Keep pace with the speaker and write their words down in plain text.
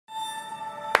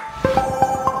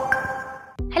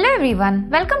everyone,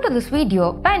 welcome to this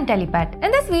video by Intellipaat. In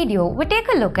this video, we take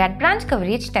a look at branch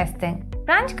coverage testing.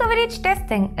 Branch coverage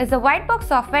testing is a white box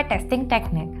software testing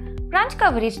technique. Branch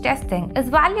coverage testing is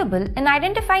valuable in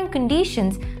identifying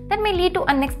conditions that may lead to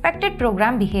unexpected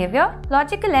program behavior,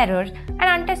 logical errors,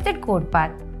 and untested code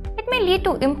path. It may lead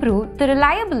to improve the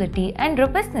reliability and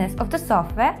robustness of the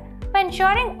software by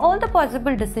ensuring all the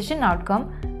possible decision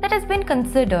outcome that has been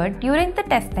considered during the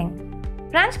testing.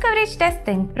 Branch coverage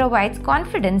testing provides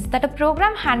confidence that a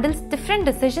program handles different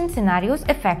decision scenarios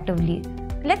effectively.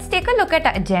 Let's take a look at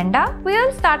our agenda. We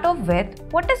will start off with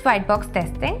what is white box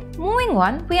testing. Moving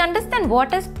on, we understand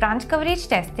what is branch coverage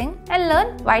testing and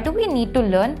learn why do we need to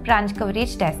learn branch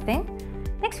coverage testing.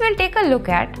 Next, we'll take a look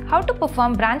at how to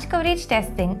perform branch coverage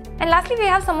testing, and lastly, we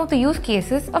have some of the use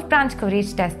cases of branch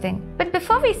coverage testing. But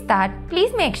before we start,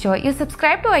 please make sure you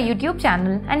subscribe to our YouTube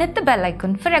channel and hit the bell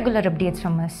icon for regular updates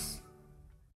from us.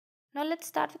 Now let's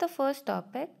start with the first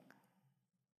topic.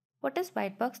 What is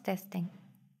white box testing?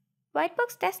 White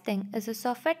box testing is a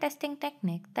software testing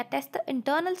technique that tests the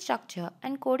internal structure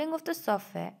and coding of the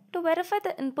software to verify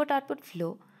the input-output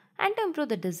flow and to improve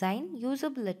the design,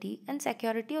 usability, and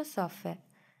security of software.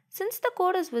 Since the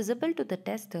code is visible to the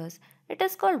testers, it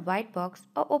is called white box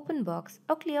or open box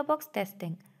or clear box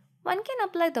testing. One can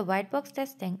apply the white box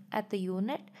testing at the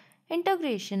unit,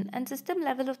 integration, and system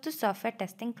level of the software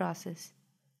testing process.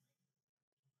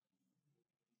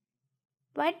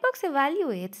 White box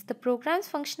evaluates the program's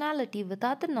functionality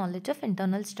without the knowledge of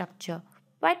internal structure.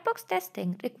 White box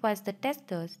testing requires the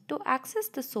testers to access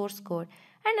the source code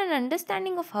and an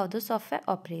understanding of how the software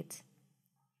operates.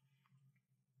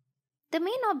 The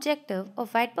main objective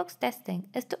of white box testing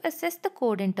is to assess the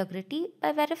code integrity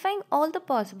by verifying all the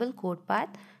possible code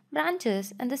paths,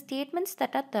 branches, and the statements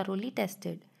that are thoroughly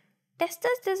tested.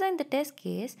 Testers design the test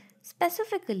case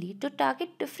specifically to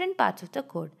target different parts of the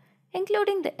code,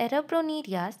 including the error-prone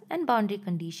areas and boundary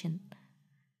condition.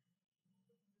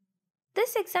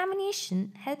 This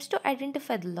examination helps to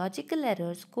identify the logical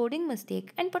errors, coding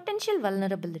mistake, and potential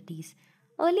vulnerabilities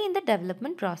early in the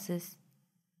development process.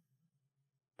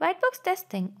 White box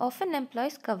testing often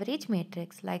employs coverage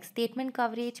metrics like statement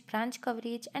coverage, branch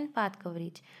coverage, and path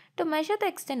coverage to measure the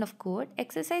extent of code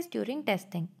exercised during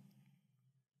testing.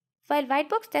 While white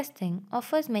box testing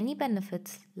offers many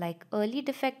benefits like early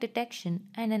defect detection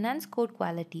and enhanced code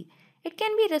quality, it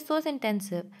can be resource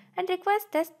intensive and requires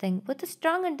testing with a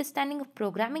strong understanding of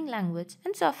programming language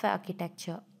and software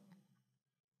architecture.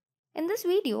 In this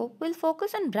video, we'll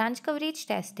focus on branch coverage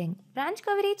testing. Branch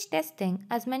coverage testing,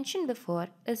 as mentioned before,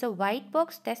 is a white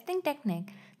box testing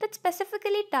technique that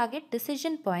specifically targets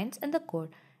decision points in the code.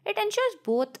 It ensures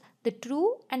both the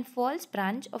true and false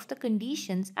branch of the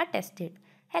conditions are tested,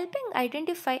 helping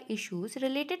identify issues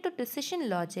related to decision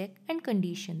logic and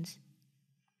conditions.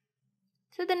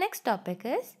 So the next topic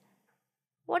is,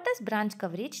 what is branch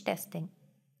coverage testing?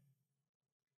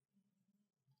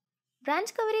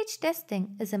 Branch coverage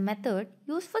testing is a method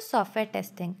used for software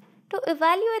testing to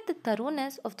evaluate the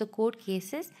thoroughness of the code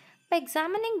cases by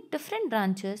examining different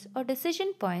branches or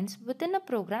decision points within a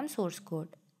program source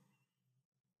code.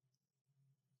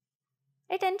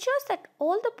 It ensures that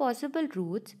all the possible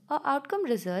routes or outcome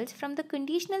results from the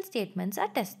conditional statements are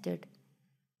tested.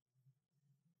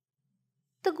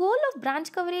 The goal of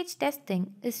branch coverage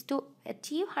testing is to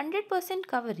achieve 100%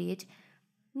 coverage,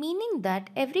 meaning that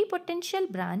every potential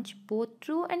branch, both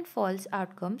true and false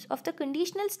outcomes of the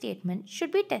conditional statement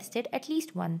should be tested at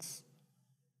least once.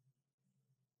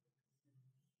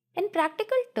 In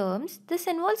practical terms, this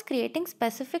involves creating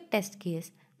specific test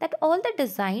case that all are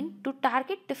designed to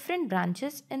target different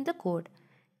branches in the code.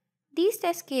 These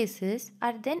test cases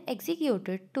are then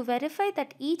executed to verify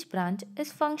that each branch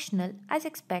is functional as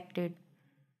expected.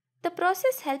 The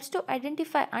process helps to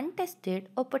identify untested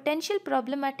or potential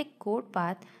problematic code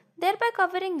path, thereby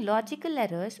covering logical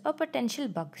errors or potential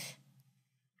bugs.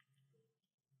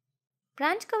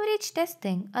 Branch coverage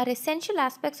testing are essential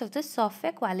aspects of the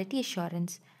software quality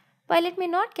assurance. While it may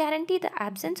not guarantee the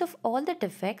absence of all the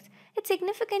defects, it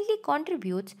significantly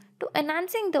contributes to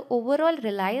enhancing the overall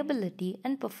reliability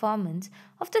and performance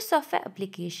of the software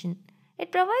application.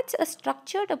 It provides a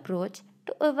structured approach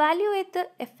to evaluate the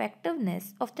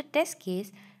effectiveness of the test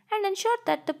case and ensure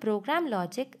that the program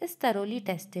logic is thoroughly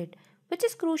tested, which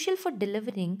is crucial for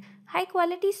delivering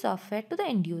high-quality software to the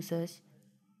end users.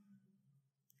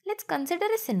 Let's consider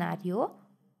a scenario.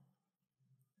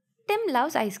 Tim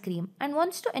loves ice cream and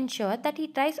wants to ensure that he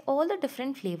tries all the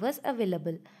different flavors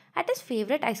available at his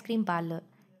favorite ice cream parlor.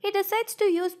 He decides to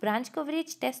use branch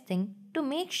coverage testing to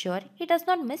make sure he does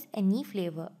not miss any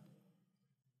flavor.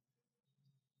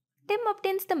 Tim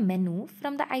obtains the menu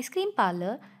from the ice cream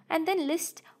parlor and then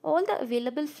lists all the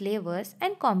available flavors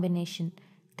and combination.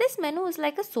 This menu is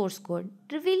like a source code,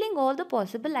 revealing all the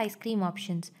possible ice cream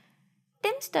options.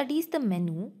 Tim studies the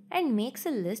menu and makes a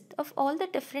list of all the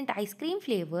different ice cream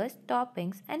flavors,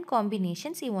 toppings, and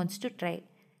combinations he wants to try.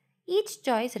 Each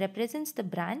choice represents the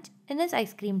branch in his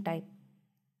ice cream type.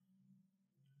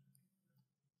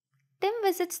 Tim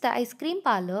visits the ice cream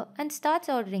parlor and starts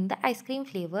ordering the ice cream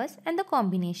flavors and the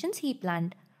combinations he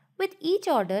planned. With each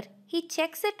order, he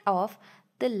checks it off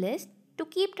the list to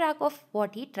keep track of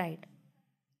what he tried.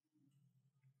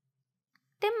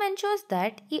 Tim ensures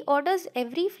that he orders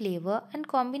every flavor and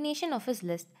combination of his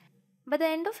list. By the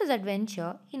end of his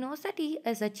adventure, he knows that he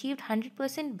has achieved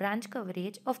 100% branch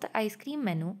coverage of the ice cream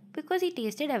menu because he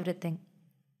tasted everything.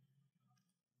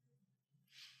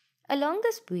 Along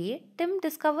this way, Tim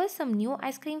discovers some new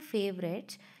ice cream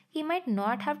favorites he might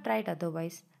not have tried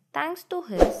otherwise, thanks to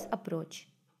his approach.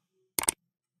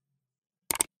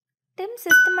 Tim's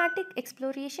systematic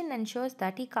exploration ensures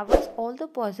that he covers all the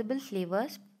possible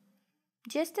flavors.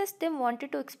 Just as Tim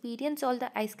wanted to experience all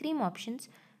the ice cream options,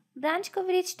 branch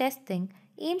coverage testing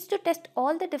aims to test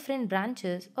all the different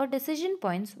branches or decision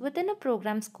points within a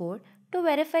program's code to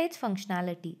verify its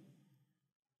functionality.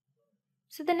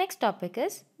 So the next topic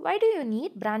is, why do you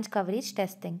need branch coverage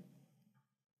testing?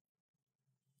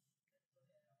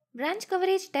 Branch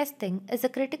coverage testing is a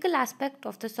critical aspect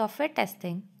of the software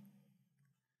testing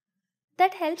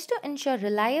that helps to ensure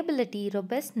reliability,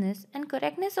 robustness, and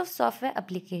correctness of software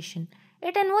application.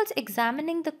 It involves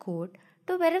examining the code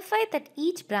to verify that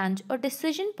each branch or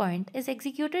decision point is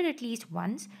executed at least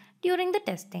once during the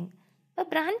testing. A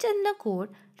branch in the code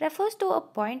refers to a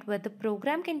point where the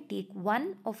program can take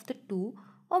one of the two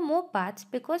or more paths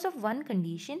because of one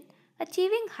condition.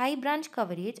 Achieving high branch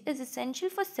coverage is essential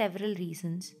for several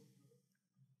reasons.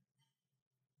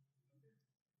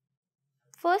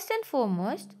 First and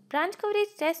foremost, branch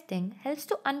coverage testing helps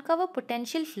to uncover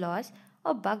potential flaws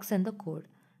or bugs in the code.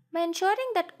 By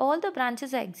ensuring that all the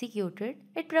branches are executed,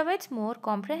 it provides more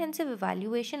comprehensive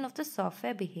evaluation of the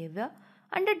software behavior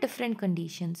under different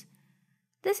conditions.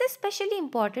 This is especially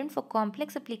important for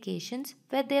complex applications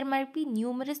where there might be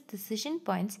numerous decision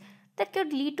points that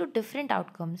could lead to different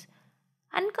outcomes.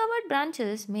 Uncovered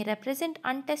branches may represent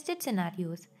untested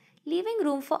scenarios, leaving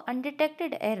room for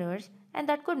undetected errors and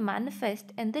that could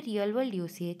manifest in the real world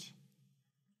usage.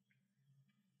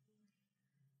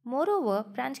 Moreover,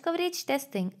 branch coverage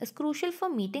testing is crucial for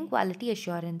meeting quality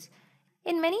assurance.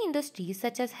 In many industries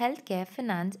such as healthcare,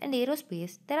 finance, and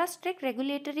aerospace, there are strict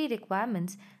regulatory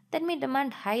requirements that may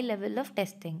demand high level of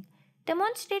testing.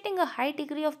 Demonstrating a high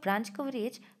degree of branch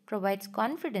coverage provides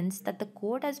confidence that the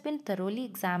code has been thoroughly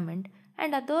examined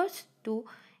and adheres to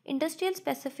industrial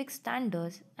specific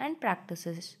standards and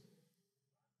practices.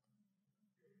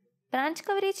 Branch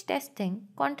coverage testing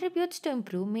contributes to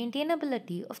improve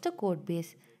maintainability of the code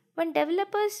base. When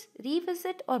developers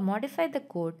revisit or modify the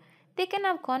code, they can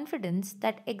have confidence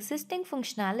that existing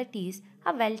functionalities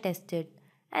are well tested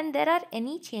and there are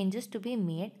any changes to be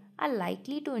made are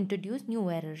likely to introduce new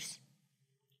errors.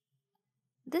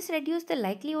 This reduces the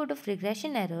likelihood of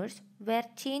regression errors where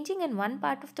changing in one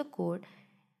part of the code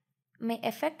may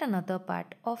affect another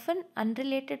part, often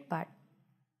unrelated part.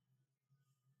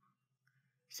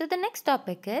 So the next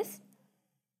topic is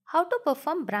how to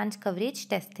perform branch coverage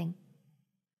testing.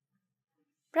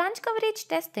 Branch coverage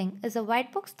testing is a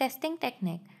white box testing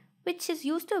technique which is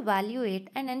used to evaluate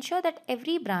and ensure that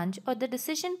every branch or the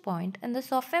decision point in the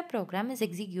software program is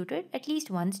executed at least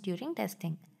once during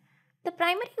testing. The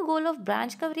primary goal of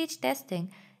branch coverage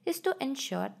testing is to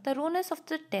ensure thoroughness of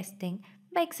the testing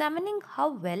by examining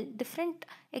how well different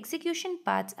execution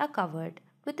paths are covered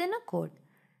within a code.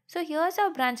 So here's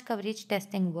how branch coverage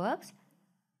testing works.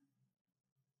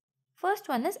 First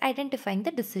one is identifying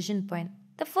the decision point.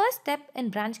 The first step in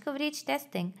branch coverage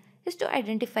testing is to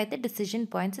identify the decision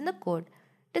points in the code.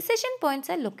 Decision points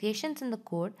are locations in the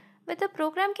code where the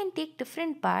program can take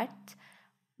different paths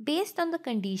based on the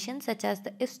conditions such as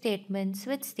the if statement,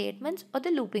 switch statements, or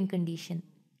the looping condition.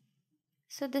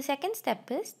 So the second step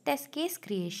is test case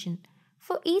creation.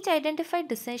 For each identified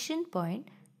decision point,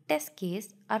 test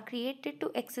cases are created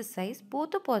to exercise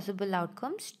both the possible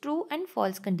outcomes, true and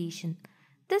false condition.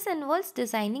 This involves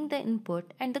designing the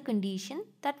input and the condition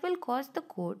that will cause the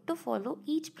code to follow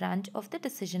each branch of the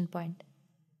decision point.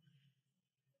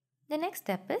 The next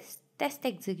step is test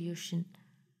execution.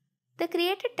 The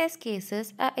created test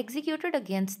cases are executed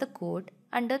against the code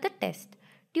under the test.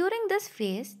 During this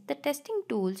phase, the testing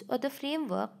tools or the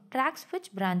framework tracks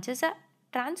which branches are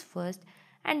transferred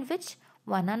and which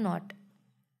one are not.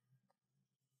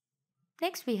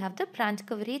 Next, we have the branch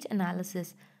coverage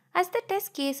analysis. As the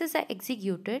test cases are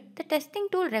executed, the testing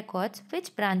tool records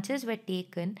which branches were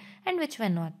taken and which were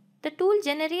not. The tool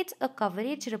generates a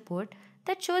coverage report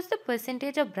that shows the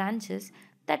percentage of branches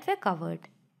that were covered.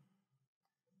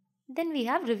 Then we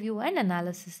have review and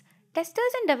analysis.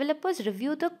 Testers and developers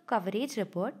review the coverage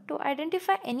report to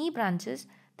identify any branches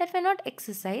that were not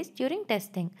exercised during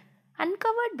testing.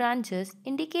 Uncovered branches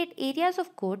indicate areas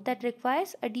of code that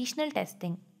requires additional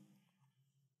testing.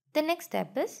 The next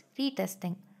step is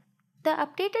retesting. The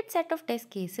updated set of test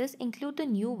cases include the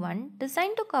new one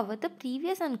designed to cover the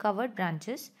previous uncovered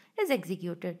branches is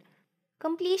executed.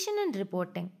 Completion and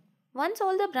reporting. Once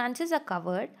all the branches are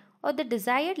covered or the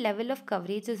desired level of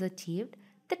coverage is achieved,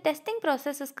 the testing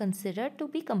process is considered to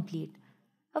be complete.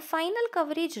 A final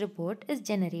coverage report is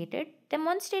generated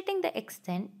demonstrating the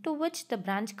extent to which the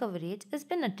branch coverage has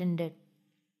been attended.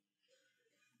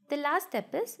 The last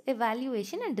step is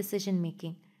evaluation and decision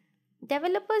making.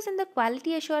 Developers in the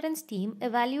quality assurance team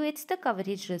evaluates the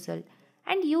coverage result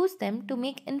and use them to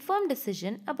make informed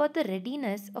decision about the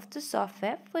readiness of the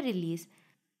software for release.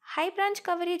 High branch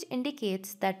coverage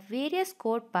indicates that various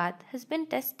code path has been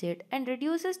tested and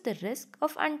reduces the risk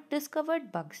of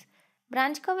undiscovered bugs.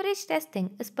 Branch coverage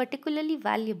testing is particularly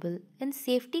valuable in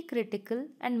safety critical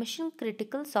and mission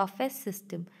critical software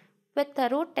system where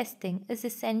thorough testing is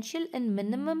essential in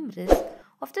minimum risk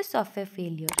of the software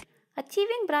failure.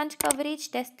 Achieving branch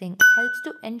coverage testing helps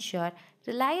to ensure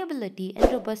reliability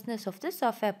and robustness of the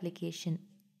software application.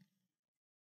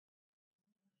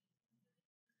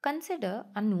 Consider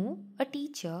Anu, a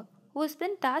teacher who has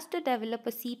been tasked to develop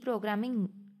a C programming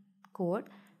code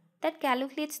that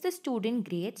calculates the student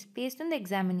grades based on the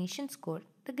examination score.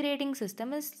 The grading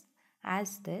system is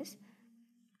as this.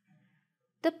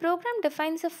 The program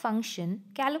defines a function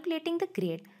calculating the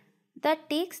grade that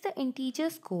takes the integer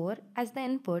score as the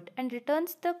input and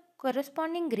returns the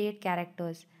corresponding grade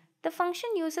characters. The function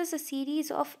uses a series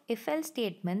of if-else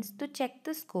statements to check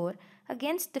the score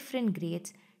against different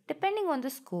grades. Depending on the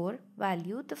score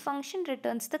value, the function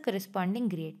returns the corresponding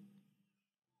grade.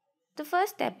 The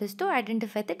first step is to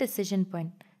identify the decision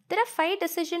point. There are 5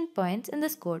 decision points in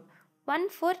this code, one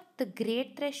for the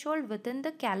grade threshold within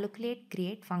the calculate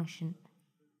grade function.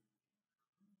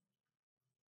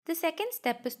 The second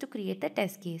step is to create the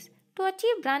test case. To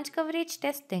achieve branch coverage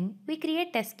testing, we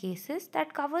create test cases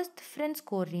that covers different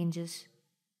score ranges.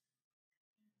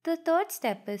 The third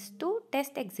step is to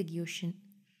test execution.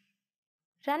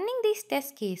 Running these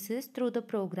test cases through the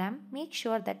program makes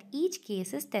sure that each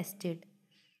case is tested.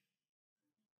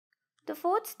 The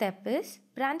fourth step is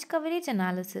branch coverage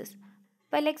analysis.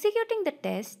 While executing the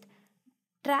test,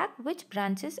 track which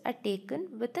branches are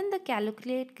taken within the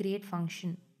calculate grade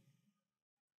function.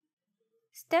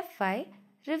 Step 5.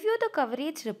 Review the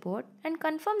coverage report and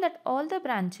confirm that all the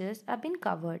branches have been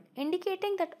covered,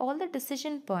 indicating that all the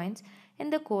decision points in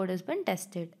the code has been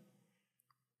tested.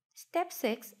 Step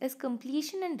 6 is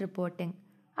completion and reporting.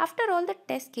 After all the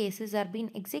test cases are being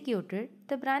executed,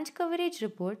 the branch coverage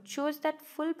report shows that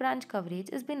full branch coverage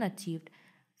has been achieved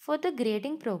for the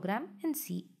grading program in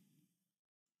C.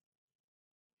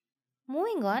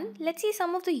 Moving on, let's see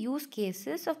some of the use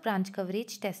cases of branch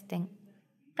coverage testing.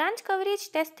 Branch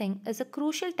coverage testing is a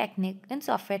crucial technique in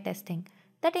software testing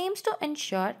that aims to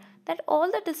ensure that all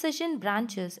the decision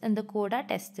branches in the code are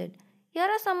tested. Here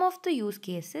are some of the use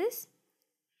cases.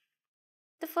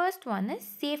 The first one is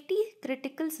safety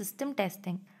critical system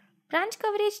testing. Branch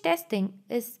coverage testing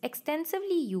is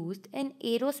extensively used in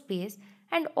aerospace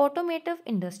and automotive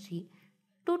industry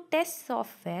to test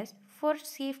softwares for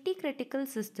safety critical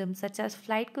systems such as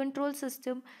flight control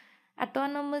system,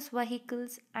 autonomous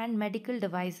vehicles, and medical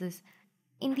devices.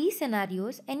 In these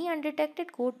scenarios, any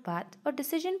undetected code path or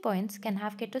decision points can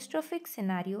have catastrophic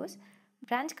scenarios.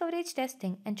 Branch coverage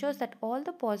testing ensures that all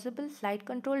the possible flight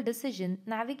control decision,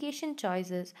 navigation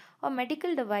choices, or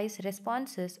medical device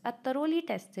responses are thoroughly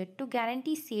tested to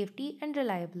guarantee safety and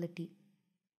reliability.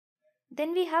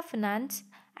 Then we have finance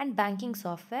and banking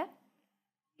software.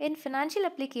 In financial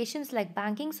applications like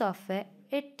banking software,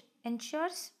 it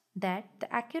ensures that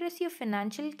the accuracy of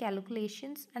financial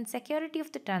calculations and security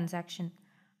of the transaction.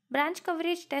 Branch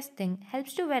coverage testing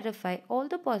helps to verify all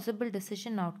the possible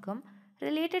decision outcome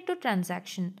related to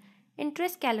transaction.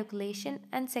 Interest calculation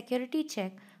and security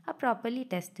check are properly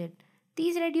tested.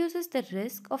 These reduces the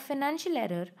risk of financial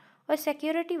error or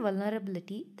security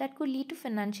vulnerability that could lead to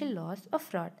financial loss or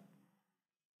fraud.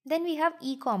 Then we have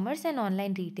e-commerce and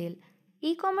online retail.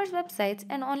 E-commerce websites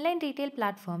and online retail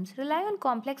platforms rely on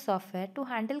complex software to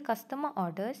handle customer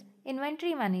orders,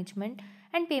 inventory management,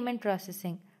 and payment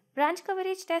processing. Branch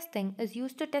coverage testing is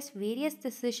used to test various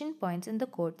decision points in the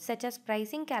code, such as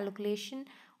pricing calculation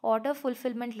order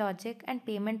fulfillment logic, and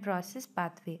payment process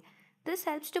pathway. This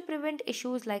helps to prevent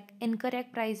issues like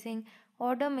incorrect pricing,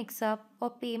 order mix up, or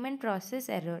payment process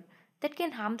error that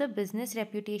can harm the business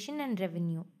reputation and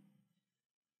revenue.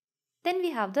 Then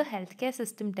we have the healthcare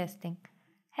system testing.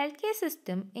 Healthcare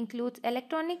system includes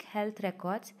electronic health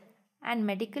records and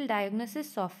medical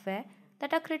diagnosis software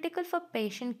that are critical for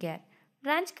patient care.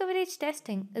 Branch coverage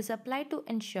testing is applied to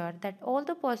ensure that all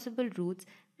the possible routes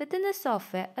within the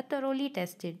software are thoroughly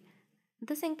tested.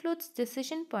 This includes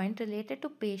decision point related to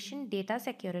patient data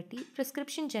security,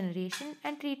 prescription generation,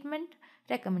 and treatment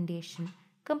recommendation.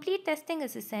 Complete testing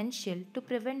is essential to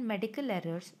prevent medical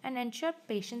errors and ensure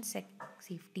patient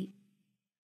safety.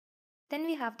 Then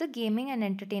we have the gaming and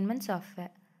entertainment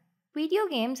software. Video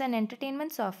games and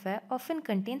entertainment software often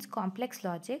contains complex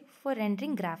logic for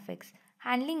rendering graphics,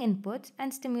 handling inputs,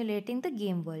 and stimulating the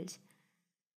game worlds.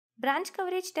 Branch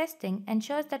coverage testing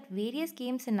ensures that various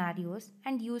game scenarios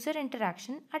and user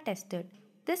interaction are tested.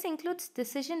 This includes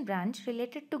decision branch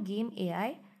related to game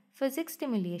AI, physics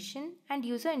simulation, and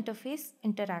user interface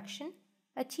interaction.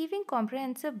 Achieving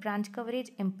comprehensive branch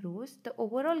coverage improves the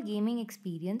overall gaming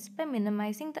experience by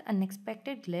minimizing the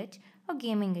unexpected glitch or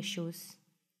gaming issues.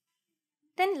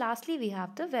 Then, lastly, we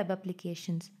have the web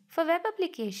applications. For web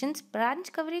applications,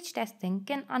 branch coverage testing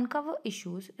can uncover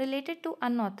issues related to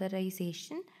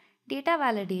unauthorization, data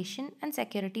validation, and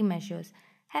security measures,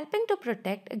 helping to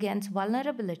protect against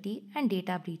vulnerability and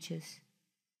data breaches.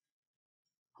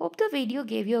 Hope the video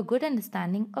gave you a good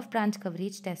understanding of branch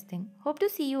coverage testing. Hope to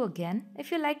see you again.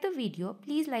 If you like the video,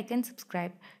 please like and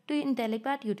subscribe to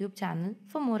Intellipaat YouTube channel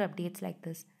for more updates like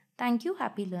this. Thank you.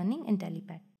 Happy learning,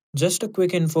 Intellipaat. Just a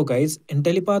quick info, guys.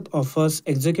 Intellipaat offers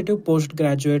executive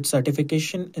postgraduate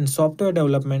certification in software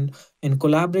development in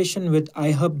collaboration with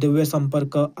iHub Divya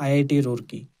Samparka IIT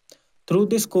Roorkee. Through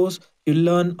this course, you'll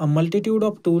learn a multitude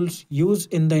of tools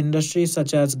used in the industry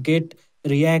such as Git,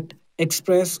 React,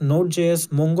 Express, Node.js,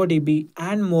 MongoDB,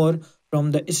 and more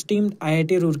from the esteemed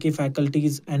IIT Roorkee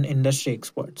faculties and industry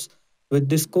experts. With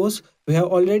this course, we have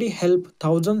already helped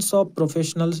thousands of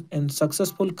professionals in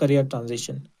successful career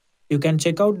transition. You can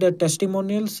check out their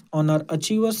testimonials on our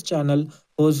Achievers channel,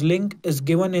 whose link is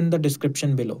given in the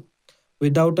description below.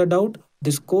 Without a doubt,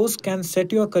 this course can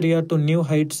set your career to new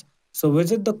heights. So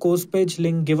visit the course page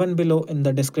link given below in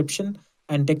the description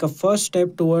and take a first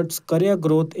step towards career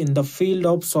growth in the field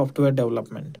of software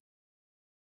development.